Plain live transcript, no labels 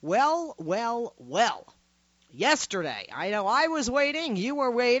Well, well, well. Yesterday, I know I was waiting, you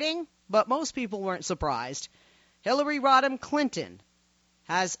were waiting, but most people weren't surprised. Hillary Rodham Clinton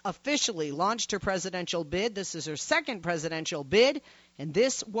has officially launched her presidential bid. This is her second presidential bid, and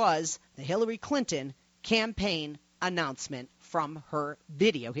this was the Hillary Clinton campaign announcement from her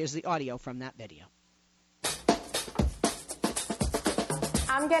video. Here's the audio from that video.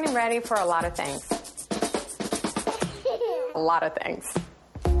 I'm getting ready for a lot of things. A lot of things.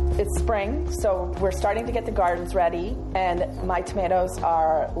 It's spring, so we're starting to get the gardens ready, and my tomatoes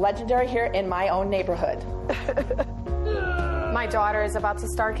are legendary here in my own neighborhood. My daughter is about to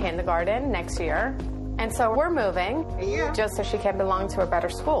start kindergarten next year, and so we're moving just so she can belong to a better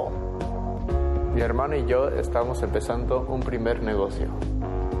school. Mi hermano y yo estamos empezando un primer negocio.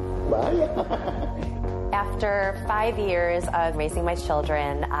 After 5 years of raising my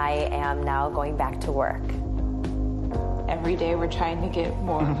children, I am now going back to work. Every day we're trying to get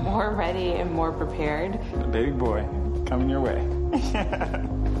more ready and more prepared. The baby boy coming your way.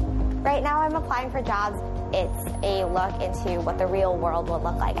 Right now I'm applying for jobs. It's a look into what the real world will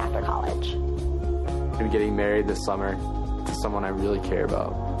look like after college. I'm getting married this summer to someone I really care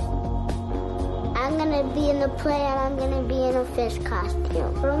about. I'm gonna be in the play and I'm gonna be in a fish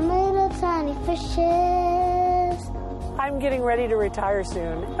costume. From little tiny fishes. I'm getting ready to retire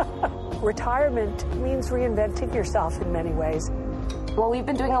soon. Retirement means reinventing yourself in many ways. Well, we've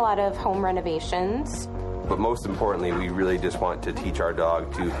been doing a lot of home renovations. But most importantly, we really just want to teach our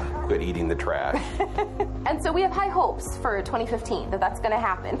dog to quit eating the trash. And so we have high hopes for 2015 that that's going to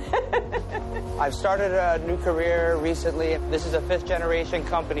happen. I've started a new career recently. This is a fifth-generation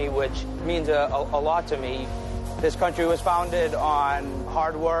company, which means a lot to me. This country was founded on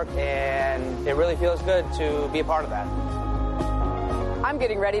hard work, and it really feels good to be a part of that. I'm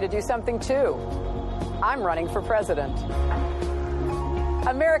getting ready to do something, too. I'm running for president.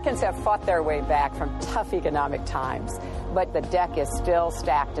 Americans have fought their way back from tough economic times, but the deck is still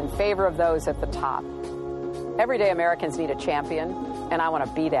stacked in favor of those at the top. Everyday Americans need a champion, and I want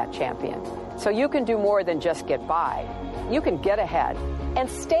to be that champion. So you can do more than just get by. You can get ahead and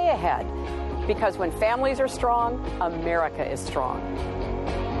stay ahead, because when families are strong, America is strong.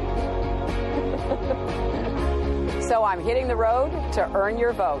 So I'm hitting the road to earn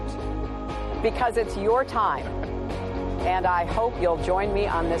your vote, because it's your time. And I hope you'll join me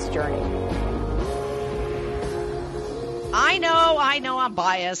on this journey. I know I'm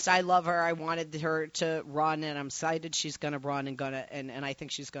biased. I love her. I wanted her to run, and I'm excited she's going to run and I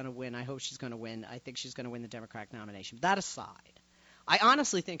think she's going to win. I hope she's going to win. I think she's going to win the Democratic nomination. That aside, I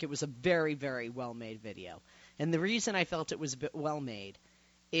honestly think it was a very, very well-made video. And the reason I felt it was well-made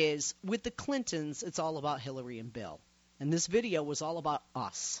is with the Clintons, it's all about Hillary and Bill. And this video was all about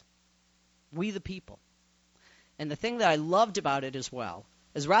us, we the people. And the thing that I loved about it as well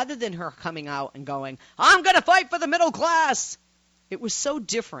is rather than her coming out and going, I'm going to fight for the middle class, it was so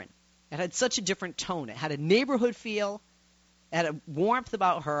different. It had such a different tone. It had a neighborhood feel. It had a warmth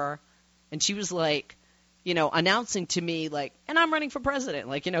about her. And she was like, announcing to me, like, and I'm running for president.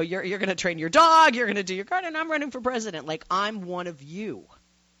 Like, you're going to train your dog, you're going to do your garden, and I'm running for president. Like, I'm one of you.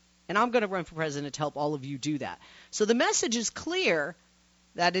 And I'm going to run for president to help all of you do that. So the message is clear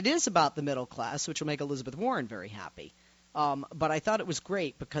that it is about the middle class, which will make Elizabeth Warren very happy. But I thought it was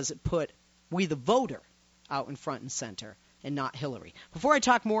great because it put we the voter out in front and center and not Hillary. Before I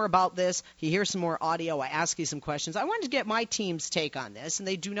talk more about this, you hear some more audio, I ask you some questions. I wanted to get my team's take on this, and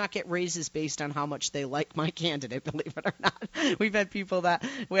they do not get raises based on how much they like my candidate, believe it or not. We've had people that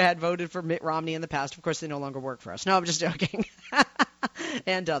we had voted for Mitt Romney in the past. Of course, they no longer work for us. No, I'm just joking.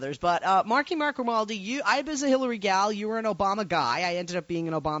 And others. But Mark Romaldi, I was a Hillary gal. You were an Obama guy. I ended up being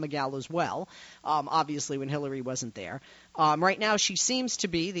an Obama gal as well, obviously, when Hillary wasn't there. Right now, she seems to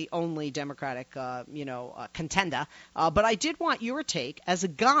be the only Democratic, contender. But I did want your take as a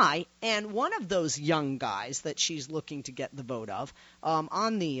guy and one of those young guys that she's looking to get the vote of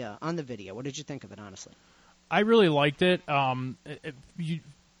on the video. What did you think of it, honestly? I really liked it.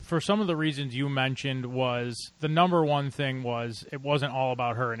 For some of the reasons you mentioned was the number one thing was it wasn't all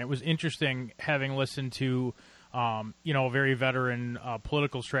about her. And it was interesting having listened to, a very veteran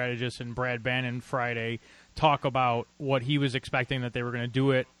political strategist and Brad Bannon Friday talk about what he was expecting, that they were going to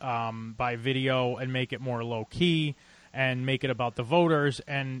do it by video and make it more low-key and make it about the voters.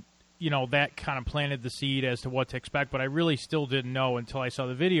 And, that kind of planted the seed as to what to expect. But I really still didn't know until I saw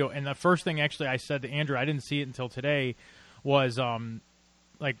the video. And the first thing actually I said to Andrew, I didn't see it until today, was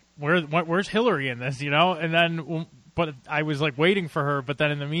where's Hillary in this, And then, but I was waiting for her. But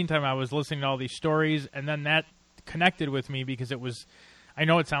then in the meantime, I was listening to all these stories, and then that connected with me because it was, I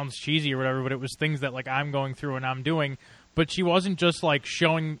know it sounds cheesy or whatever, but it was things that I'm going through and I'm doing. but she wasn't just like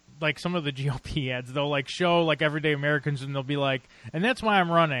showing like some of the GOP ads. They'll like show like everyday Americans, and they'll be like, and that's why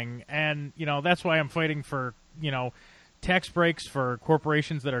I'm running, and that's why I'm fighting for tax breaks for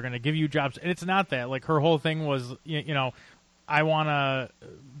corporations that are going to give you jobs. And it's not that. Like her whole thing was, I want to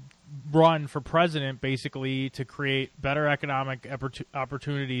run for president basically to create better economic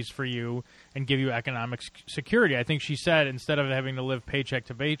opportunities for you and give you economic security. I think she said instead of having to live paycheck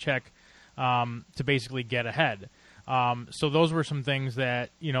to paycheck, to basically get ahead. So those were some things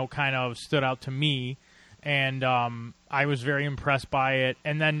that, kind of stood out to me. And I was very impressed by it.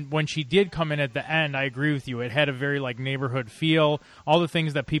 And then when she did come in at the end, I agree with you. It had a very like neighborhood feel. All the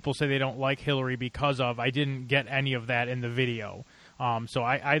things that people say they don't like Hillary because of, I didn't get any of that in the video. So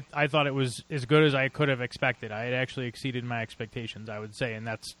I thought it was as good as I could have expected. I had actually exceeded my expectations, I would say, and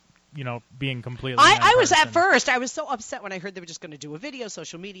that's being completely. I was at first. I was so upset when I heard they were just going to do a video,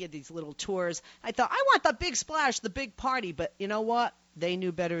 social media, these little tours. I thought I want the big splash, the big party, but you know what? They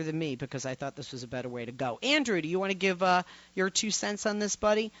knew better than me because I thought this was a better way to go. Andrew, do you want to give your 2 cents on this,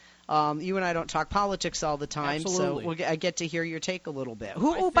 buddy? You and I don't talk politics all the time, Absolutely. So I get to hear your take a little bit.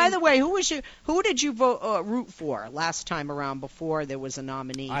 By the way, who did you root for last time around before there was a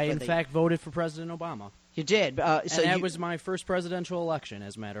nominee? I, in fact, voted for President Obama. You did. And that was my first presidential election,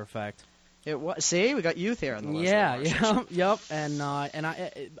 as a matter of fact. It was. See, we got youth here on the list. Yep. And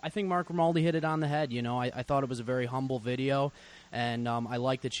I think Mark Grimaldi hit it on the head. I thought it was a very humble video, and I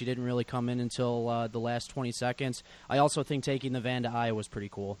like that she didn't really come in until the last 20 seconds. I also think taking the van to Iowa was pretty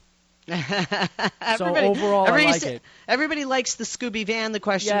cool. So overall, I like it. Everybody likes the Scooby van. The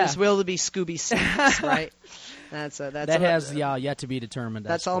question is, will there be Scooby snacks, right? That has yet to be determined.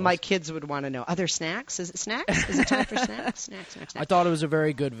 That's all my kids would want to know. Are there snacks? Is it snacks? Is it time for snacks? Snacks. I thought it was a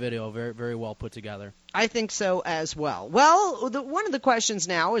very good video, very, very well put together. I think so as well. Well, one of the questions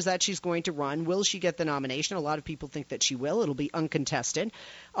now is that she's going to run. Will she get the nomination? A lot of people think that she will. It'll be uncontested.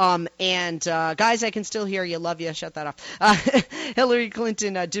 Guys, I can still hear you. Love you. Shut that off. Hillary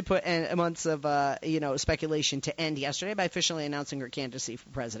Clinton did put months of speculation to end yesterday by officially announcing her candidacy for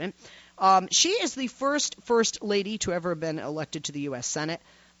president. She is the first lady to ever have been elected to the U.S. Senate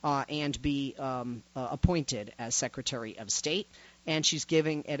and be appointed as Secretary of State. And she's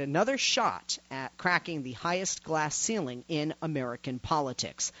giving it another shot at cracking the highest glass ceiling in American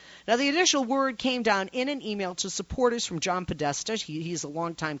politics. Now, the initial word came down in an email to supporters from John Podesta. He's a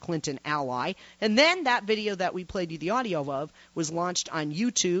longtime Clinton ally. And then that video that we played you the audio of was launched on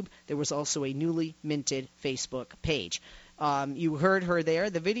YouTube. There was also a newly minted Facebook page. You heard her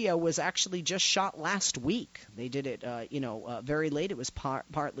there. The video was actually just shot last week. They did it, very late. It was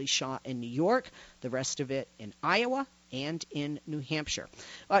partly shot in New York, the rest of it in Iowa and in New Hampshire.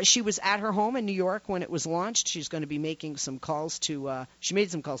 She was at her home in New York when it was launched. She's going to be making some calls to she made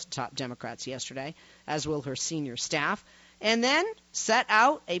some calls to top Democrats yesterday, as will her senior staff, and then set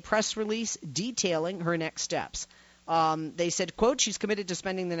out a press release detailing her next steps. They said, quote, she's committed to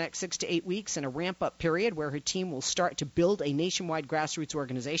spending the next 6 to 8 weeks in a ramp-up period where her team will start to build a nationwide grassroots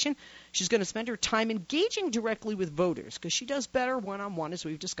organization. She's going to spend her time engaging directly with voters because she does better one-on-one, as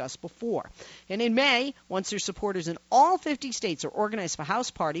we've discussed before. And in May, once her supporters in all 50 states are organized for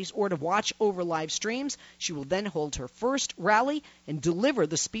house parties or to watch over live streams, she will then hold her first rally and deliver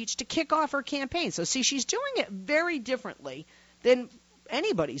the speech to kick off her campaign. So, see, she's doing it very differently than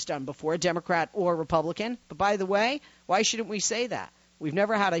anybody's done before, Democrat or Republican. But by the way, why shouldn't we say that? We've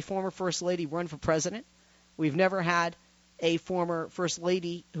never had a former First Lady run for president. We've never had a former First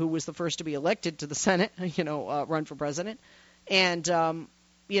Lady who was the first to be elected to the Senate, run for president. And,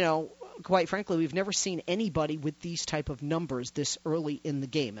 quite frankly, we've never seen anybody with these type of numbers this early in the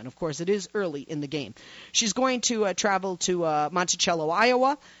game. And, of course, it is early in the game. She's going to travel to Monticello,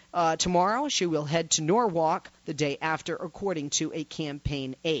 Iowa tomorrow. She will head to Norwalk the day after, according to a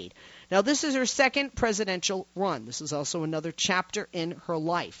campaign aide. Now, this is her second presidential run. This is also another chapter in her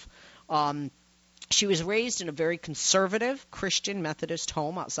life. She was raised in a very conservative Christian Methodist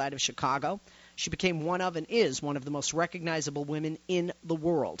home outside of Chicago. She became one of and is one of the most recognizable women in the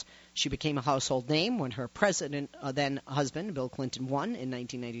world. She became a household name when her then husband, Bill Clinton, won in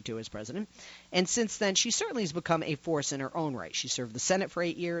 1992 as president. And since then, she certainly has become a force in her own right. She served the Senate for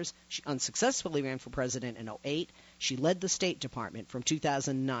 8 years. She unsuccessfully ran for president in 2008. She led the State Department from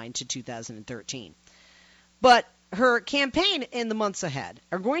 2009 to 2013. But her campaign in the months ahead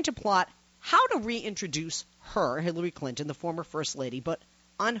are going to plot how to reintroduce her, Hillary Clinton, the former First Lady, but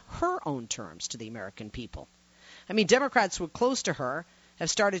on her own terms to the American people. I mean, Democrats who are close to her have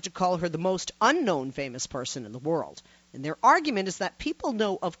started to call her the most unknown famous person in the world. And their argument is that people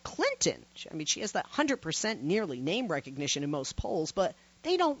know of Clinton. I mean, she has that 100% nearly name recognition in most polls, but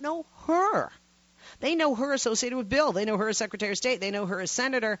they don't know her. They know her associated with Bill. They know her as Secretary of State. They know her as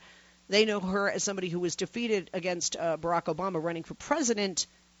Senator. They know her as somebody who was defeated against Barack Obama running for president,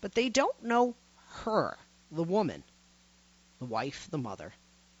 but they don't know her, the woman, the wife, the mother,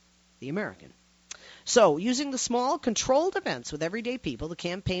 the American. So, using the small, controlled events with everyday people, the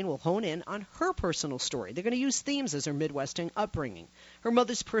campaign will hone in on her personal story. They're going to use themes as her Midwestern upbringing, her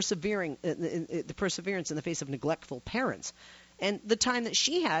mother's perseverance in the face of neglectful parents, and the time that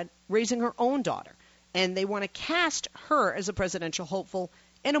she had raising her own daughter. And they want to cast her as a presidential hopeful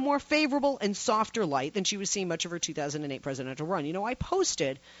in a more favorable and softer light than she was seeing much of her 2008 presidential run. You know, I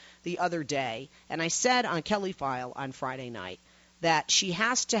posted the other day, and I said on Kelly File on Friday night that she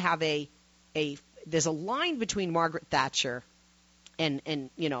has to have there's a line between Margaret Thatcher and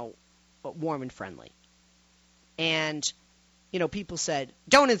you know, warm and friendly. And, you know, people said,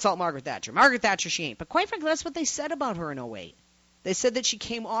 don't insult Margaret Thatcher. Margaret Thatcher, she ain't. But quite frankly, that's what they said about her in 2008. They said that she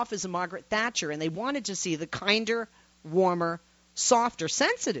came off as a Margaret Thatcher, and they wanted to see the kinder, warmer, softer,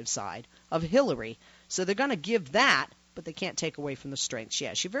 sensitive side of Hillary. So they're going to give that, but they can't take away from the strength.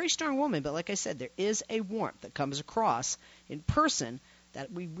 Yeah, she's a very strong woman, but like I said, there is a warmth that comes across in person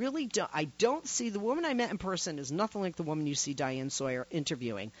that we really don't. I don't see. The woman I met in person is nothing like the woman you see Diane Sawyer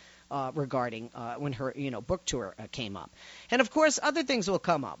interviewing regarding when her book tour came up. And of course, other things will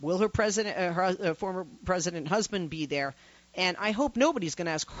come up. Will her former president husband be there? And I hope nobody's going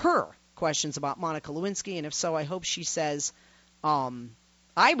to ask her questions about Monica Lewinsky. And if so, I hope she says,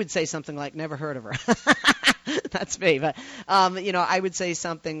 I would say something like, never heard of her. That's me. But, I would say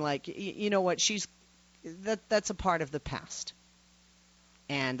something like, you know what, that's a part of the past.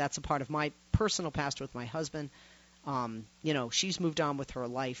 And that's a part of my personal past with my husband. She's moved on with her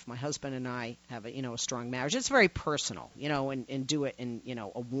life. My husband and I have a strong marriage. It's very personal, and do it in,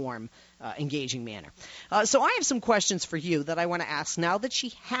 a warm, engaging manner. So I have some questions for you that I want to ask now that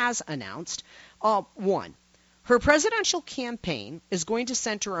she has announced. One, her presidential campaign is going to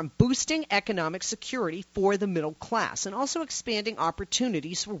center on boosting economic security for the middle class and also expanding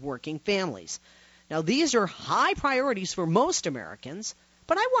opportunities for working families. Now, these are high priorities for most Americans,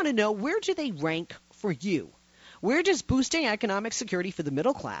 but I want to know, where do they rank for you? Where does boosting economic security for the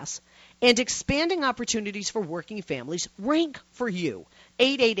middle class and expanding opportunities for working families rank for you?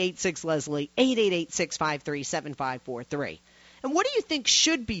 888-6-LESLIE, 888-653-7543. And what do you think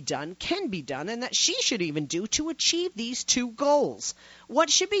should be done, can be done, and that she should even do to achieve these two goals?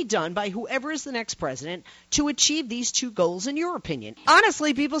 What should be done by whoever is the next president to achieve these two goals, in your opinion?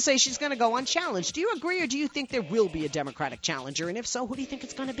 Honestly, people say she's going to go unchallenged. Do you agree, or do you think there will be a Democratic challenger? And if so, who do you think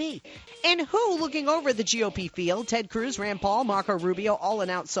it's going to be? And who, looking over the GOP field? Ted Cruz, Rand Paul, Marco Rubio, all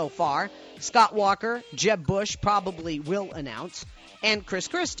announced so far. Scott Walker, Jeb Bush probably will announce, and Chris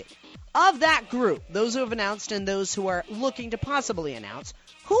Christie. Of that group, those who have announced and those who are looking to possibly announce,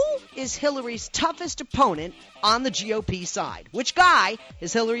 who is Hillary's toughest opponent on the GOP side? Which guy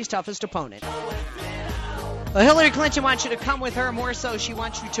is Hillary's toughest opponent? Well, Hillary Clinton wants you to come with her. More so, she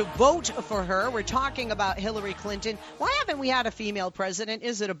wants you to vote for her. We're talking about Hillary Clinton. Why haven't we had a female president?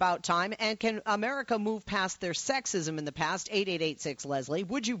 Is it about time? And can America move past their sexism in the past? 888-6-LESLIE.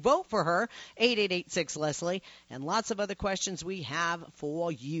 Would you vote for her? 888-6-LESLIE. And lots of other questions we have for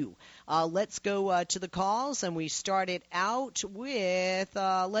you. Let's go to the calls, and we start it out with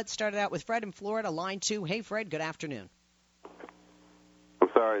Fred in Florida, line 2. Hey, Fred, good afternoon. I'm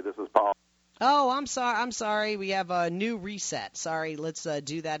sorry, this is Paul. Oh, I'm sorry. We have a new reset. Sorry, let's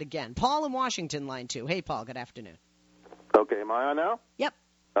do that again. Paul in Washington, line 2. Hey, Paul, good afternoon. Okay, am I on now? Yep.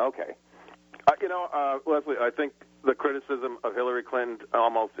 Okay. Leslie, I think the criticism of Hillary Clinton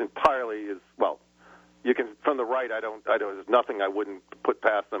almost entirely is, well, you can, from the right, there's nothing I wouldn't put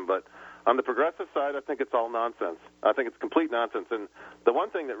past them, but on the progressive side, I think it's all nonsense. I think it's complete nonsense. And the one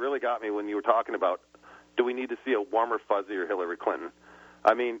thing that really got me when you were talking about, do we need to see a warmer, fuzzier Hillary Clinton?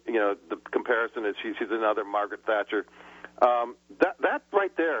 I mean, the comparison is she's another Margaret Thatcher. That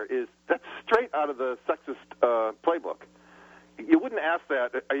right there that's straight out of the sexist playbook. You wouldn't ask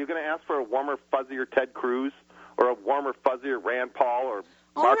that. Are you going to ask for a warmer, fuzzier Ted Cruz or a warmer, fuzzier Rand Paul or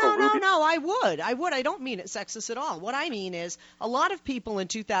Marco Rubio? No, I would. I don't mean it sexist at all. What I mean is a lot of people in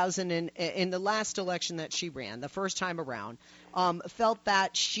 2000 in the last election that she ran, the first time around, felt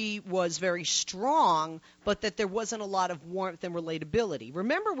that she was very strong, but that there wasn't a lot of warmth and relatability.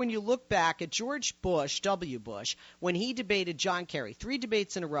 Remember when you look back at George Bush, W. Bush, when he debated John Kerry, 3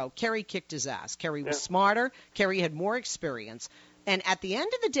 debates in a row, Kerry kicked his ass. Kerry was smarter. Kerry had more experience. And at the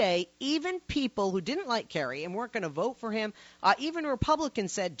end of the day, even people who didn't like Kerry and weren't going to vote for him, even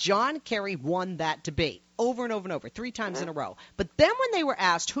Republicans said John Kerry won that debate over and over and over, 3 times in a row. But then when they were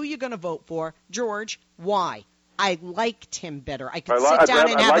asked, who are you going to vote for? George, why? I liked him better. I could sit down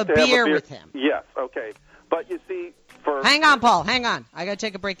and have a beer with him. Yes, okay. But you see, Hang on, Paul. Hang on. I got to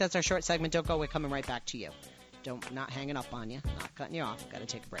take a break. That's our short segment. Don't go away. Coming right back to you. Not hanging up on you. Not cutting you off. Got to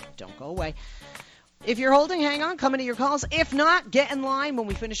take a break. Don't go away. If you're holding, hang on. Coming to your calls. If not, get in line. When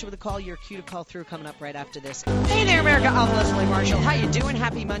we finish with a call, your cue to call through coming up right after this. Hey there, America. I'm Leslie Marshall. How you doing?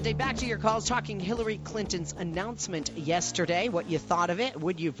 Happy Monday. Back to your calls. Talking Hillary Clinton's announcement yesterday. What you thought of it.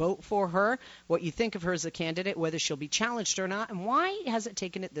 Would you vote for her? What you think of her as a candidate. Whether she'll be challenged or not. And why has it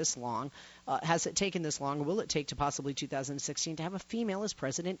taken it this long? Has it taken this long? Or will it take to possibly 2016 to have a female as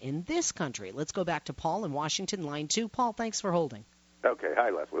president in this country? Let's go back to Paul in Washington, line 2. Paul, thanks for holding. Okay, hi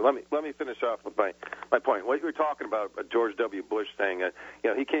Leslie. Let me finish off with my point. What you were talking about, George W. Bush saying,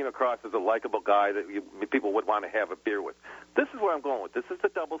 he came across as a likable guy that people would want to have a beer with. This is where I'm going with. This is the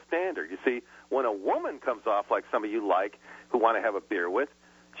double standard. You see, when a woman comes off like somebody you like, who want to have a beer with,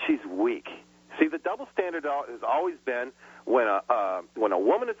 she's weak. See, the double standard has always been when a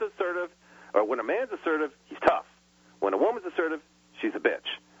woman is assertive, or when a man's assertive, he's tough. When a woman's assertive, she's a bitch.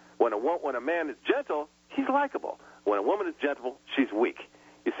 When a man is gentle, he's likable. When a woman is gentle, she's weak.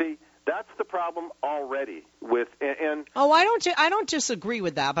 You see, that's the problem already with and. Oh, I don't disagree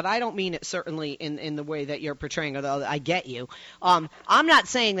with that, but I don't mean it certainly in the way that you're portraying. Although I get you, I'm not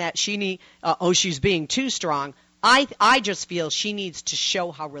saying that she's being too strong. I just feel she needs to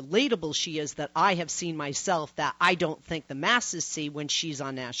show how relatable she is, that I have seen myself, that I don't think the masses see when she's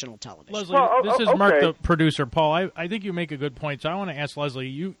on national television. Leslie, this is Mark, the producer. Paul, I think you make a good point. So I want to ask Leslie,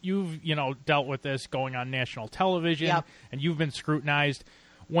 you've dealt with this going on national television, yep, and you've been scrutinized.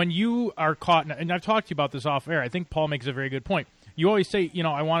 When you are caught, and I've talked to you about this off air, I think Paul makes a very good point. You always say,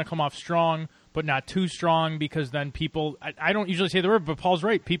 I want to come off strong, but not too strong, because then people, I don't usually say the word, but Paul's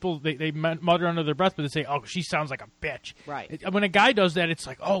right. People, they mutter under their breath, but they say, oh, she sounds like a bitch. Right. When a guy does that, it's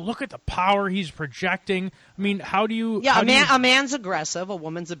like, oh, look at the power he's projecting. I mean, how do you... Yeah, a man's aggressive. A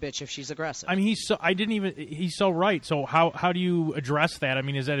woman's a bitch if she's aggressive. I mean, he's so right. So how do you address that? I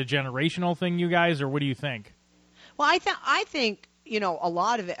mean, is that a generational thing, you guys, or what do you think? Well, I think... a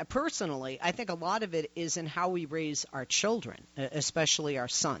lot of it, personally, I think a lot of it is in how we raise our children, especially our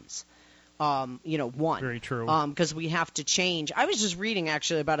sons. Very true. Because we have to change. I was just reading,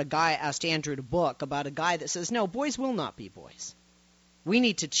 actually, about a guy asked Andrew to book, about a guy that says, no, boys will not be boys. We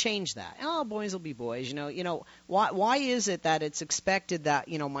need to change that. Oh, boys will be boys. Why is it that it's expected that,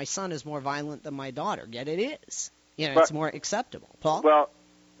 my son is more violent than my daughter? Yet it is. It's more acceptable. Paul? Well,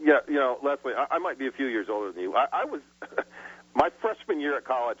 yeah, Leslie, I might be a few years older than you. I was... My freshman year at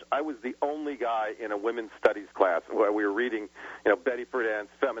college, I was the only guy in a women's studies class where we were reading, Betty Friedan's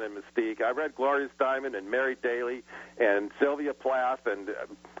Feminine Mystique. I read Gloria Steinem and Mary Daly and Sylvia Plath and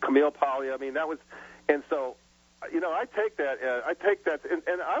Camille Paglia. I mean, that was, and so, I take that,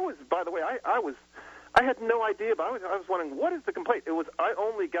 and I was, by the way, I had no idea, but I was wondering, what is the complaint? It was, I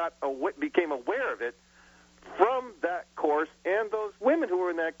only became aware of it from that course and those women who were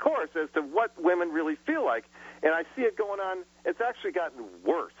in that course as to what women really feel like. And I see it going on. It's actually gotten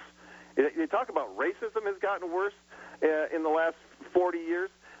worse. You talk about racism has gotten worse in the last 40 years.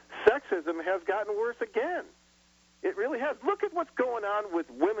 Sexism has gotten worse again. It really has. Look at what's going on with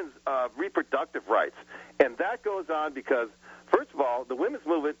women's reproductive rights. And that goes on because, first of all, the women's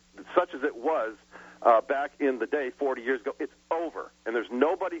movement, such as it was back in the day 40 years ago, it's over. And there's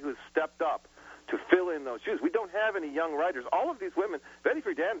nobody who's stepped up to fill in those shoes. We don't have any young writers. All of these women, Betty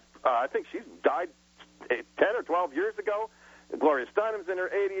Friedan, I think she's died 10 or 12 years ago. Gloria Steinem's in her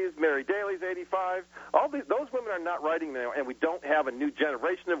 80s. Mary Daly's 85. Those women are not writing now, and we don't have a new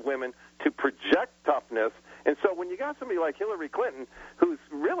generation of women to project toughness. And so when you got somebody like Hillary Clinton, who's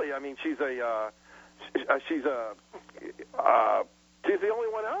really, I mean, she's the only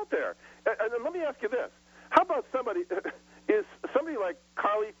one out there. And let me ask you this: how about somebody like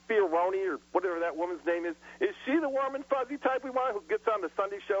Carly Fioroni, or whatever that woman's name is? Is she the warm and fuzzy type we want, who gets on the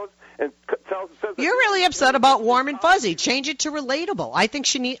Sunday shows and says? You're really upset about warm and fuzzy. Change it to relatable. I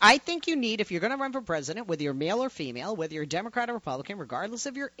think you need, if you're going to run for president, whether you're male or female, whether you're Democrat or Republican, regardless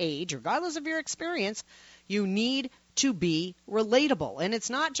of your age, regardless of your experience, you need to be relatable. And it's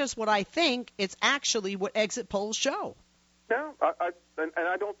not just what I think; it's actually what exit polls show. No, and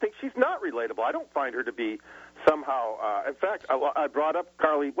I don't think she's not relatable. I don't find her to be somehow. In fact, I brought up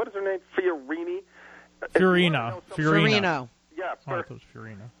Carly. What is her name? Fiorina. Yeah,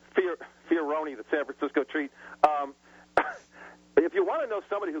 Fioroni, the San Francisco treat. If you want to know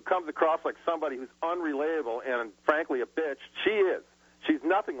somebody who comes across like somebody who's unrelatable and frankly a bitch, she is. She's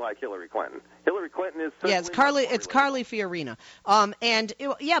nothing like Hillary Clinton. Hillary Clinton is. Yeah, it's Carly Fiorina.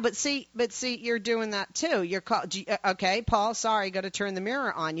 But see, you're doing that too. Okay, Paul. Sorry, got to turn the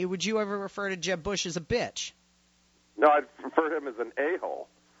mirror on you. Would you ever refer to Jeb Bush as a bitch? No, I'd prefer him as an a-hole.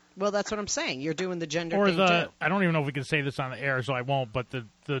 Well, that's what I'm saying. You're doing the gender or thing, the too. I don't even know if we can say this on the air, so I won't. But the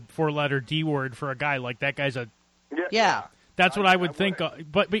 4-letter D word for a guy like that guy's a Yeah. That's what I would think.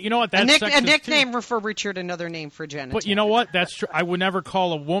 But you know what? That's a nickname too. for Richard, another name for Janet. But you know what? That's true. I would never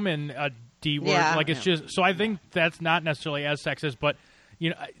call a woman a D word. Yeah, like it's just. So I think that's not necessarily as sexist, but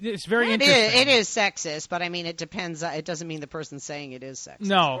it's very interesting. It is sexist, but I mean, it depends. It doesn't mean the person saying it is sexist.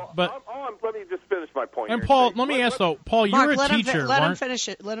 No, but let me just finish my point. And here. Paul, let me ask though. Paul, you're Mark, a teacher. Let him finish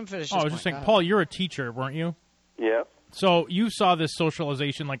it. Let him finish. Oh, I was just saying, Paul, you're a teacher, weren't you? Yeah. So you saw this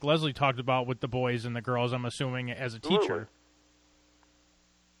socialization, like Leslie talked about, with the boys and the girls. I'm assuming as a teacher. Absolutely.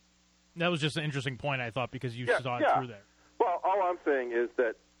 That was just an interesting point, I thought, because you saw it through there. Well, all I'm saying is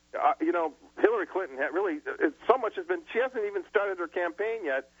that, Hillary Clinton so much has been, she hasn't even started her campaign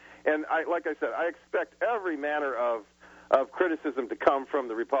yet. And like I said, I expect every manner of criticism to come from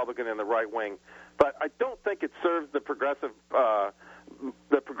the Republican and the right wing. But I don't think it serves the progressive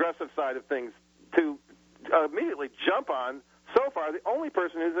side of things to immediately jump on. So far, the only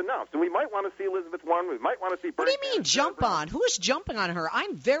person who's announced. And we might want to see Elizabeth Warren. We might want to see Bernie. What do you mean jump on? Who is jumping on her?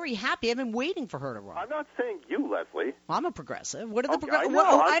 I'm very happy. I've been waiting for her to run. I'm not saying you, Leslie. Well, I'm a progressive. What are the progressives?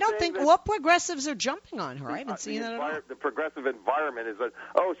 I don't think what progressives are jumping on her. I haven't seen that at all. The progressive environment is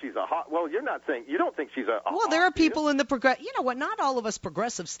she's a hot. Well, you're not saying you don't think she's a. Well, there are people in the progressive. You know what? Not all of us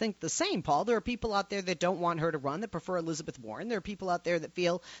progressives think the same, Paul. There are people out there that don't want her to run, that prefer Elizabeth Warren. There are people out there that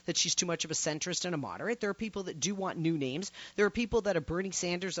feel that she's too much of a centrist and a moderate. There are people that do want new names. There are people that are Bernie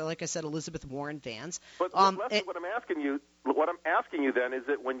Sanders, or like I said, Elizabeth Warren fans. But Leslie, what I'm asking you then is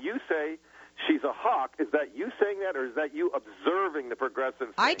that when you say she's a hawk, is that you saying that, or is that you observing the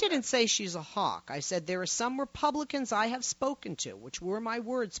progressives? I didn't say she's a hawk. I said there are some Republicans I have spoken to, which were my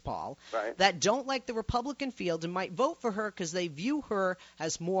words, Paul, that don't like the Republican field and might vote for her because they view her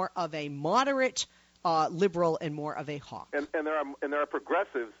as more of a moderate liberal and more of a hawk. And there are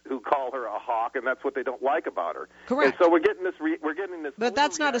progressives who call her a hawk, and that's what they don't like about her. Correct. And so we're getting this. But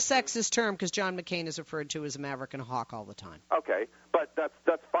that's not a sexist term because John McCain is referred to as a maverick and a hawk all the time. Okay, but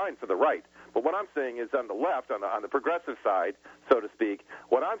that's fine for the right. But what I'm saying is on the left, on the progressive side, so to speak,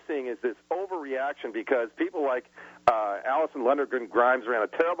 what I'm seeing is this overreaction because people like Allison Lundergan Grimes ran a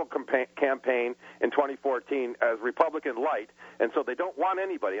terrible campaign in 2014 as Republican light, and so they don't want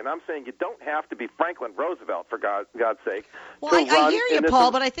anybody. And I'm saying you don't have to be Franklin Roosevelt, for God's sake. Well, I hear you,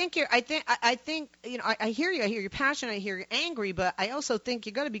 Paul, but I think I hear you. I hear your passion. I hear you're angry, but I also think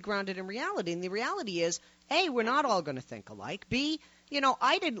you got to be grounded in reality. And the reality is, A, we're not all going to think alike. B,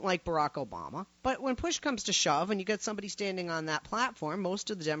 I didn't like Barack Obama, but when push comes to shove and you get somebody standing on that platform, most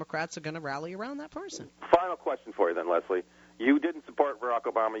of the Democrats are going to rally around that person. Final question for you then, Leslie. You didn't support Barack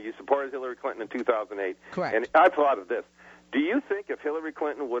Obama. You supported Hillary Clinton in 2008. Correct. And I've thought of this. Do you think if Hillary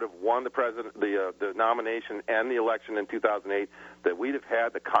Clinton would have won the nomination and the election in 2008, that we'd have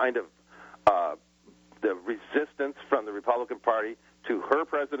had the kind of the resistance from the Republican Party to her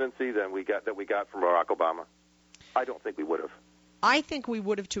presidency that we got from Barack Obama? I don't think we would have. I think we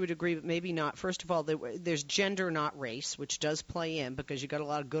would have to a degree, but maybe not. First of all, there's gender, not race, which does play in because you've got a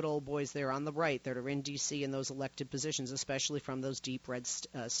lot of good old boys there on the right that are in D.C. in those elected positions, especially from those deep red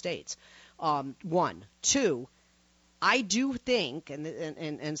states. One. Two, I do think,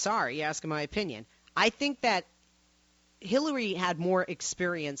 and sorry, asking my opinion, I think that Hillary had more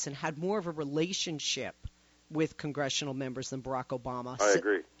experience and had more of a relationship with congressional members than Barack Obama. I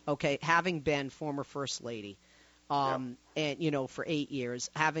agree. Okay, having been former First Lady. And for 8 years,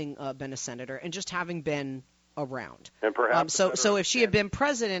 having been a senator and just having been around. And perhaps so if she had been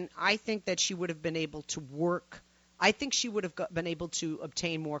president, I think that she would have been able to work. I think she would have been able to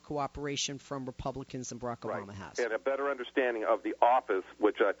obtain more cooperation from Republicans than Barack Obama has. And a better understanding of the office,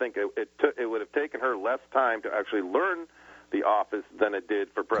 which I think it would have taken her less time to actually learn the office than it did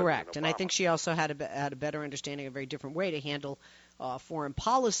for President Correct. Obama. And I think she also had a better understanding, a very different way to handle foreign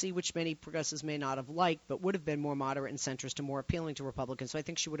policy, which many progressives may not have liked, but would have been more moderate and centrist and more appealing to Republicans. So I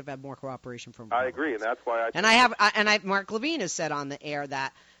think she would have had more cooperation from Republicans. I agree, and that's why Mark Levine has said on the air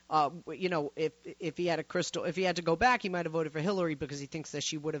that if he had to go back, he might have voted for Hillary because he thinks that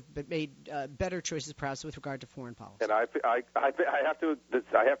she would have made better choices, perhaps with regard to foreign policy. And I have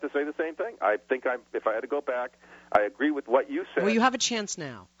to say the same thing. I think if I had to go back, I agree with what you said. Well, you have a chance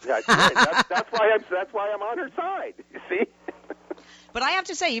now. Yeah, that's why I'm on her side. You see. But I have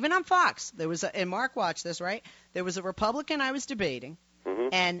to say, even on Fox, and Mark watched this, right? There was a Republican I was debating,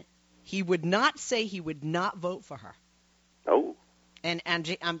 and he would not say he would not vote for her. Oh. And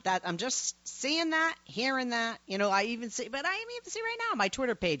I'm just seeing that, hearing that. I even see right now on my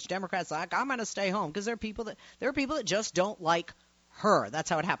Twitter page, Democrats like I'm going to stay home because there are people that just don't like her. That's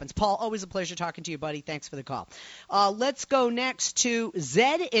how it happens. Paul, always a pleasure talking to you, buddy. Thanks for the call. Let's go next to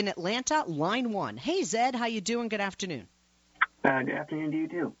Zed in Atlanta, line 1. Hey, Zed, how you doing? Good afternoon. Good afternoon to you,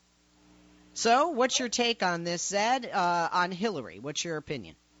 too. So, what's your take on this, Zed, on Hillary? What's your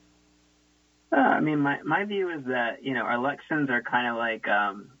opinion? My view is that, elections are kind of like,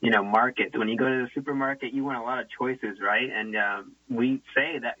 markets. When you go to the supermarket, you want a lot of choices, right? And we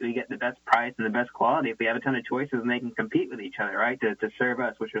say that we get the best price and the best quality if we have a ton of choices and they can compete with each other, right, to serve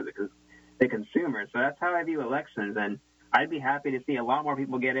us, which are the consumers. So that's how I view elections. And I'd be happy to see a lot more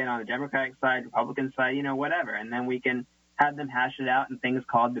people get in on the Democratic side, Republican side, whatever. And then we can have them hash it out in things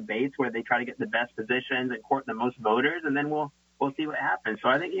called debates where they try to get the best positions and court the most voters, and then we'll see what happens. So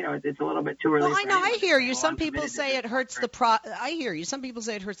I think it's a little bit too early. Well, I know. I hear you. Some people say it hurts the I hear you. Some people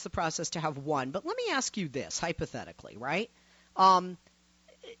say it hurts the process to have one. But let me ask you this hypothetically, right? Aren't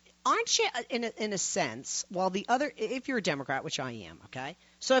you in a sense? While the other, if you're a Democrat, which I am, okay.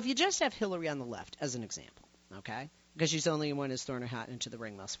 So if you just have Hillary on the left as an example, okay, because she's the only one who's thrown her hat into the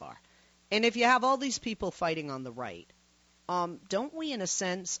ring thus far, and if you have all these people fighting on the right, don't we, in a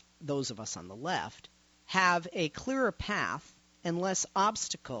sense, those of us on the left, have a clearer path and less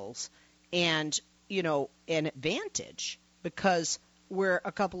obstacles and, an advantage because we're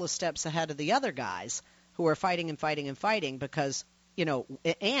a couple of steps ahead of the other guys who are fighting and fighting and fighting because,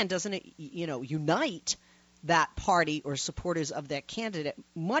 and doesn't it, unite that party or supporters of that candidate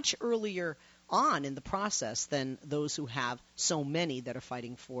much earlier on in the process than those who have so many that are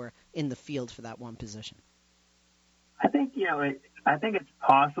fighting in the field for that one position? I think, I think it's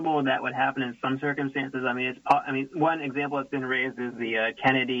possible that would happen in some circumstances. One example that's been raised is the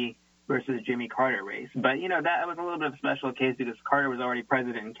Kennedy versus Jimmy Carter race. But, that was a little bit of a special case because Carter was already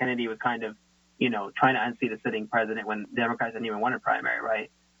president and Kennedy was kind of, trying to unseat a sitting president when Democrats didn't even win a primary,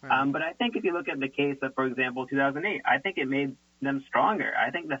 right? But I think if you look at the case of, for example, 2008, I think it made them stronger. I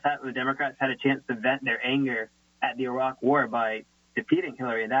think the fact that the Democrats had a chance to vent their anger at the Iraq War by defeating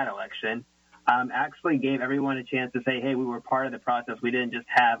Hillary in that election actually gave everyone a chance to say, hey, we were part of the process. We didn't just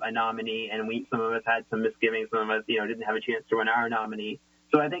have a nominee, and some of us had some misgivings. Some of us, didn't have a chance to run our nominee.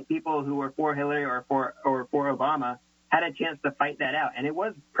 So I think people who were for Hillary or for Obama had a chance to fight that out, and it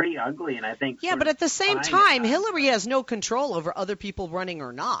was pretty ugly. And I think but at the same time, Hillary has no control over other people running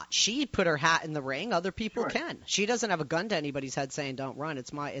or not. She put her hat in the ring; other people can. She doesn't have a gun to anybody's head saying, "Don't run."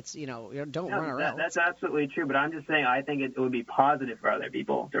 Don't run or else. That's absolutely true. But I'm just saying, I think it would be positive for other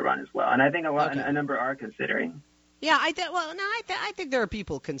people to run as well, and I think a number are considering. Yeah, I think there are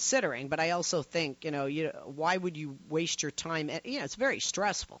people considering, but I also think, why would you waste your time? It's very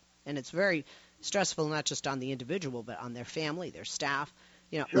stressful, and it's very stressful not just on the individual, but on their family, their staff.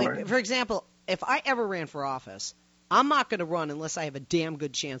 Like, for example, if I ever ran for office, I'm not going to run unless I have a damn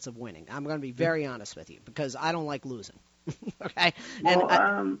good chance of winning. I'm going to be very honest with you because I don't like losing. Okay,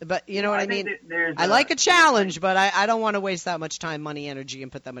 but you know what I mean. I like a challenge, but I don't want to waste that much time, money, energy,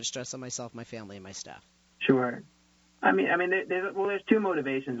 and put that much stress on myself, my family, and my staff. Sure. There's two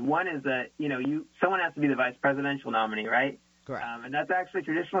motivations. One is that someone has to be the vice presidential nominee, right? Correct. And that's actually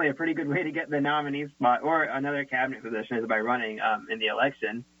traditionally a pretty good way to get the nominee spot or another cabinet position is by running in the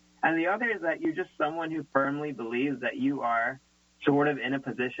election. And the other is that you're just someone who firmly believes that you are sort of in a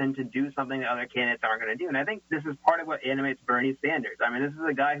position to do something that other candidates aren't going to do. And I think this is part of what animates Bernie Sanders. This is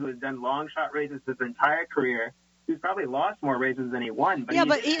a guy who has done long shot races his entire career. He's probably lost more races than he won.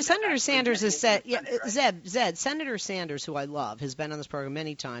 But Senator Sanders has said, Zed, Senator Sanders, who I love, has been on this program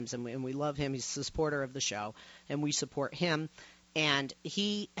many times, and we love him. He's a supporter of the show, and we support him. And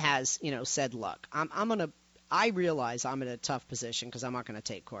he has, said, look, I realize I'm in a tough position because I'm not going to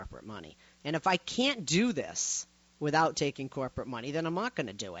take corporate money. And if I can't do this without taking corporate money, then I'm not going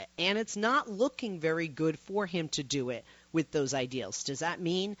to do it. And it's not looking very good for him to do it with those ideals. Does that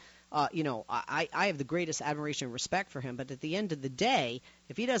mean I have the greatest admiration and respect for him, but at the end of the day,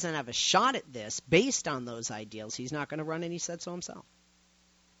 if he doesn't have a shot at this based on those ideals, he's not going to run, and he said so himself.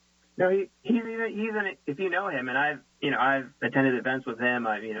 No, he's if you know him, and I've attended events with him.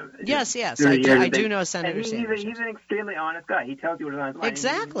 Yes, I do know Senator Sanders. He's an extremely honest guy. He tells you what is on his mind.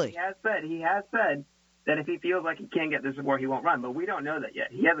 Exactly. He has said that if he feels like he can't get the support, he won't run. But we don't know that yet.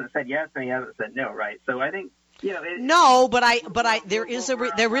 He hasn't said yes and he hasn't said no, right? So I think. There is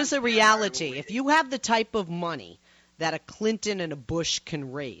a reality. If you have the type of money that a Clinton and a Bush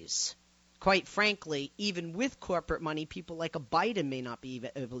can raise, quite frankly, even with corporate money, people like a Biden may not be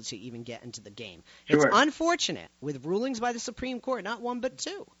able to even get into the game. Sure. It's unfortunate with rulings by the Supreme Court, not one but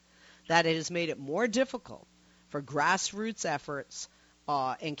two, that it has made it more difficult for grassroots efforts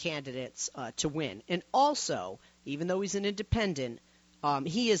and candidates to win. And also, even though he's an independent,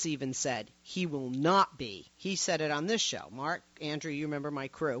 He has even said he will not be. He said it on this show. Mark, Andrew, you remember my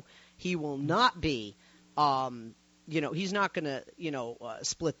crew. He will not be. He's not going to,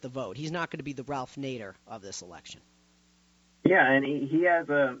 split the vote. He's not going to be the Ralph Nader of this election. Yeah, and he has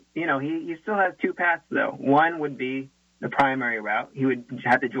he still has two paths, though. One would be the primary route. He would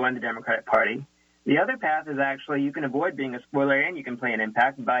have to join the Democratic Party. The other path is actually you can avoid being a spoiler and you can play an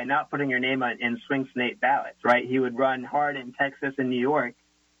impact by not putting your name in swing state ballots, right? He would run hard in Texas and New York,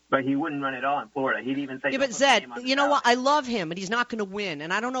 but he wouldn't run at all in Florida. He'd even say, yeah, but Zed, you know what? I love him, but he's not going to win.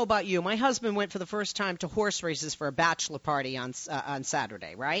 And I don't know about you. My husband went for the first time to horse races for a bachelor party on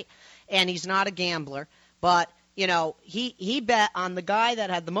Saturday, right? And he's not a gambler, but he bet on the guy that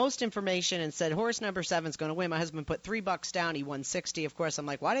had the most information and said horse number 7 is going to win. My husband put $3 down. He won 60. Of course, I'm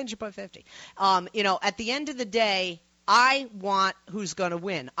like, why didn't you put 50? At the end of the day, I want who's going to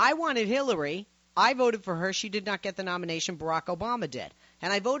win. I wanted Hillary. I voted for her. She did not get the nomination. Barack Obama did.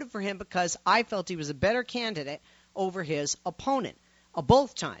 And I voted for him because I felt he was a better candidate over his opponent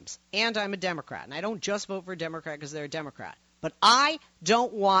both times. And I'm a Democrat. And I don't just vote for a Democrat because they're a Democrat. But I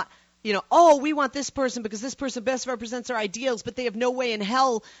don't want – we want this person because this person best represents our ideals, but they have no way in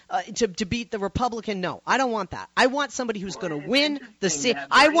hell to beat the Republican. No, I don't want that. I want somebody who's going to win the seat.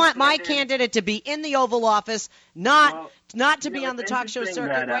 I want my candidate to be in the Oval Office, not to be on the talk show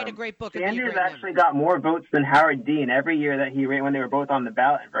circuit, write a great book. Sanders actually got more votes than Howard Dean every year that he ran when they were both on the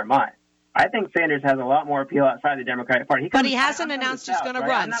ballot in Vermont. I think Sanders has a lot more appeal outside the Democratic Party. But he hasn't announced he's going to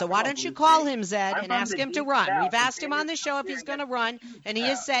run, so why don't you call him, Zed, and ask him to run? We've asked him on the show if he's going to run, and he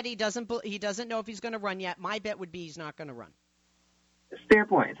has said he doesn't know if he's going to run yet. My bet would be he's not going to run. It's a fair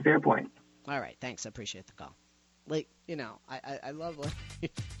point. It's a fair point. All right, thanks. I appreciate the call. I love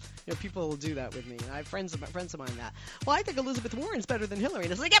people will do that with me. I have friends of mine that. Well, I think Elizabeth Warren's better than Hillary,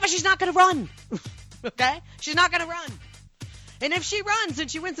 and it's like, yeah, but she's not going to run. Okay, she's not going to run. And if she runs and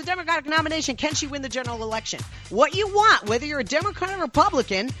she wins the Democratic nomination, can she win the general election? What you want, whether you're a Democrat or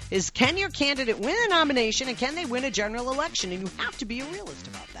Republican, is can your candidate win a nomination and can they win a general election? And you have to be a realist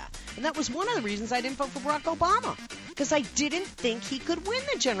about that. And that was one of the reasons I didn't vote for Barack Obama, because I didn't think he could win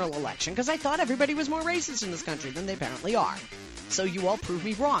the general election, because I thought everybody was more racist in this country than they apparently are. So you all proved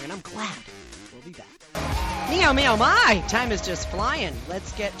me wrong, and I'm glad. We'll be back. Meow, meow, my. Time is just flying.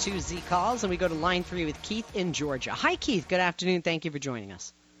 Let's get to Z calls, and we go to line 3 with Keith in Georgia. Hi, Keith. Good afternoon. Thank you for joining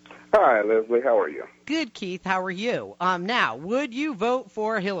us. Hi, Leslie. How are you? Good, Keith. How are you? Now, would you vote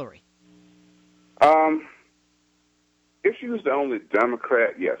for Hillary? If she was the only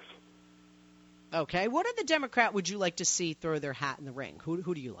Democrat, yes. Okay. What other Democrat would you like to see throw their hat in the ring?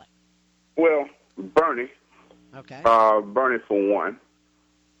 Who do you like? Well, Bernie. Okay. Bernie for one.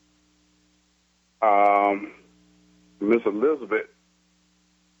 Miss Elizabeth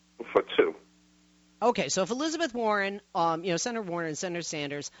for 2. Okay, so if Elizabeth Warren, Senator Warren and Senator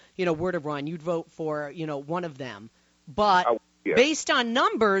Sanders, were to run, you'd vote for, one of them. But based on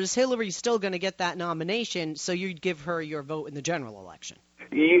numbers, Hillary's still going to get that nomination, so you'd give her your vote in the general election.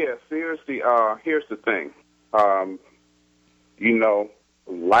 Yes, here's the thing.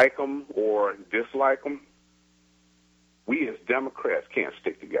 Like them or dislike them, we as Democrats can't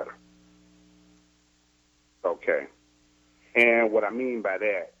stick together. Okay. And what I mean by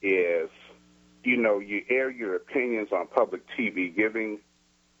that is, you air your opinions on public TV, giving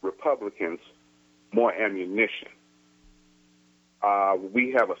Republicans more ammunition.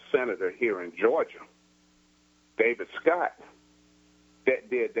 We have a senator here in Georgia, David Scott, that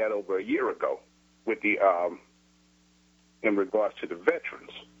did that over a year ago with the in regards to the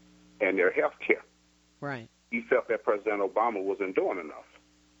veterans and their health care. Right. He felt that President Obama wasn't doing enough.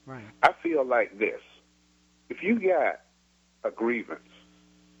 Right. I feel like this. If you got a grievance,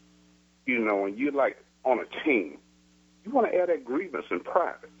 and you're like on a team, you want to air that grievance in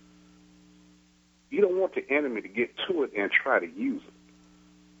private. You don't want the enemy to get to it and try to use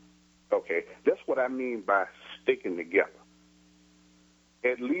it. Okay, that's what I mean by sticking together.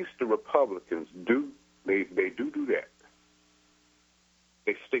 At least the Republicans do. They do that.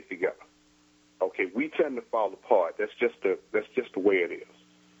 They stick together. Okay, we tend to fall apart. That's just the way it is.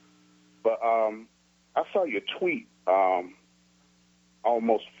 But I saw your tweet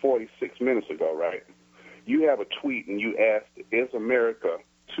almost 46 minutes ago, right? You have a tweet and you asked, is America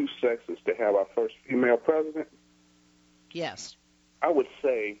too sexist to have our first female president? Yes. I would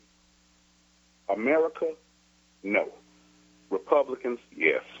say America, no. Republicans,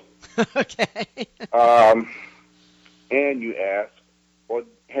 yes. Okay. And you ask, or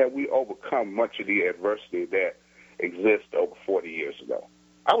have we overcome much of the adversity that exists over 40 years ago?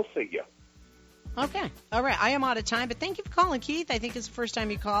 I would say yeah. Okay. All right. I am out of time, but thank you for calling, Keith. I think it's the first time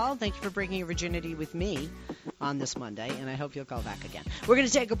you called. Thank you for breaking your virginity with me on this Monday, and I hope you'll call back again. We're going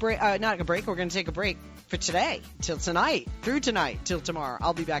to take a break. Not a break. We're going to take a break for today, till tonight, through tonight, till tomorrow.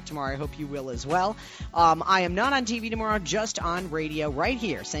 I'll be back tomorrow. I hope you will as well. I am not on TV tomorrow, just on radio right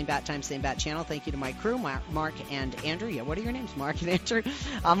here. Same bat time, same bat channel. Thank you to my crew, Mark and Andrew. Yeah, what are your names, Mark and Andrew?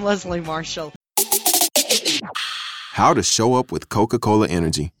 I'm Leslie Marshall. How to show up with Coca-Cola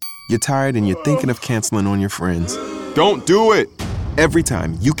Energy. You're tired and you're thinking of canceling on your friends. Don't do it! Every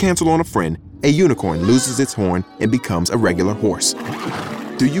time you cancel on a friend, a unicorn loses its horn and becomes a regular horse.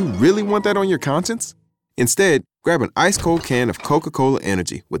 Do you really want that on your conscience? Instead, grab an ice-cold can of Coca-Cola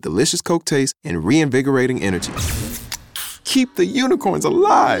Energy with delicious Coke taste and reinvigorating energy. Keep the unicorns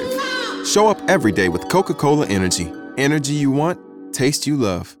alive! Show up every day with Coca-Cola Energy. Energy you want, taste you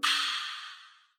love.